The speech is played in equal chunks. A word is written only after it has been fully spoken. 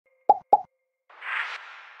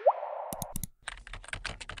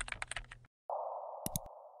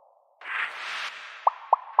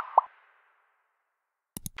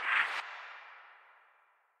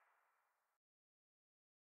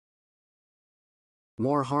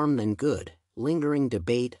More harm than good, lingering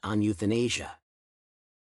debate on euthanasia.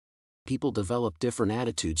 People develop different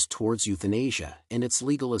attitudes towards euthanasia and its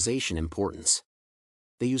legalization importance.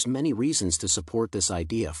 They use many reasons to support this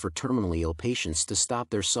idea for terminally ill patients to stop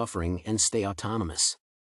their suffering and stay autonomous.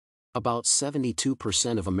 About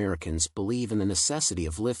 72% of Americans believe in the necessity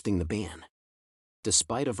of lifting the ban.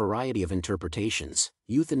 Despite a variety of interpretations,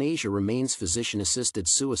 euthanasia remains physician-assisted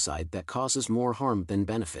suicide that causes more harm than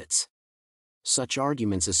benefits. Such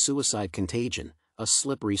arguments as suicide contagion, a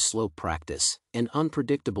slippery slope practice, and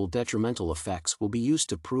unpredictable detrimental effects will be used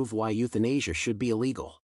to prove why euthanasia should be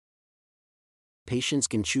illegal. Patients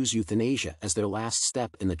can choose euthanasia as their last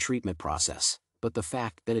step in the treatment process, but the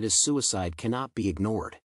fact that it is suicide cannot be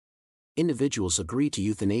ignored. Individuals agree to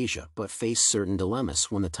euthanasia but face certain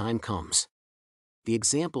dilemmas when the time comes. The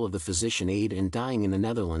example of the physician aid in dying in the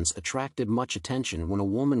Netherlands attracted much attention when a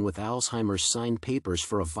woman with Alzheimer's signed papers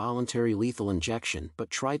for a voluntary lethal injection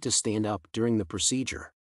but tried to stand up during the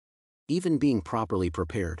procedure. Even being properly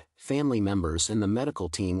prepared, family members and the medical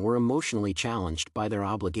team were emotionally challenged by their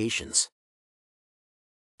obligations.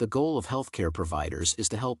 The goal of healthcare providers is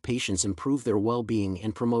to help patients improve their well-being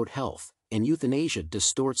and promote health, and euthanasia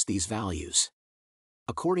distorts these values.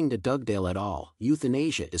 According to Dugdale et al.,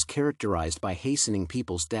 euthanasia is characterized by hastening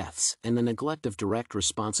people's deaths and the neglect of direct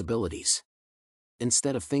responsibilities.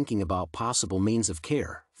 Instead of thinking about possible means of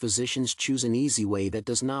care, physicians choose an easy way that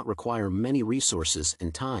does not require many resources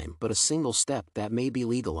and time but a single step that may be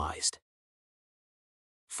legalized.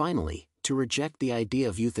 Finally, to reject the idea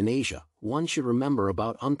of euthanasia, one should remember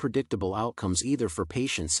about unpredictable outcomes either for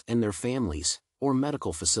patients and their families, or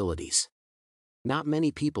medical facilities. Not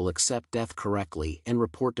many people accept death correctly and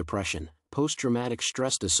report depression, post-traumatic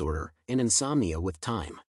stress disorder, and insomnia with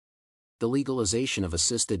time. The legalization of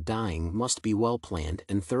assisted dying must be well planned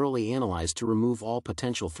and thoroughly analyzed to remove all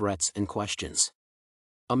potential threats and questions.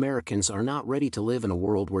 Americans are not ready to live in a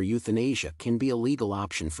world where euthanasia can be a legal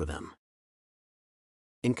option for them.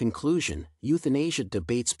 In conclusion, euthanasia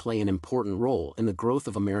debates play an important role in the growth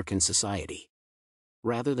of American society.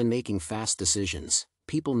 Rather than making fast decisions,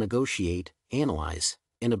 people negotiate, analyze,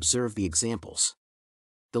 and observe the examples.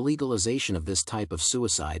 The legalization of this type of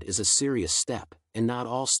suicide is a serious step, and not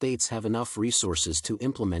all states have enough resources to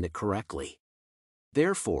implement it correctly.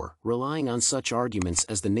 Therefore, relying on such arguments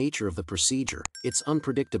as the nature of the procedure, its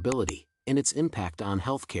unpredictability, and its impact on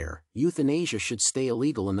healthcare, euthanasia should stay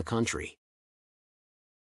illegal in the country.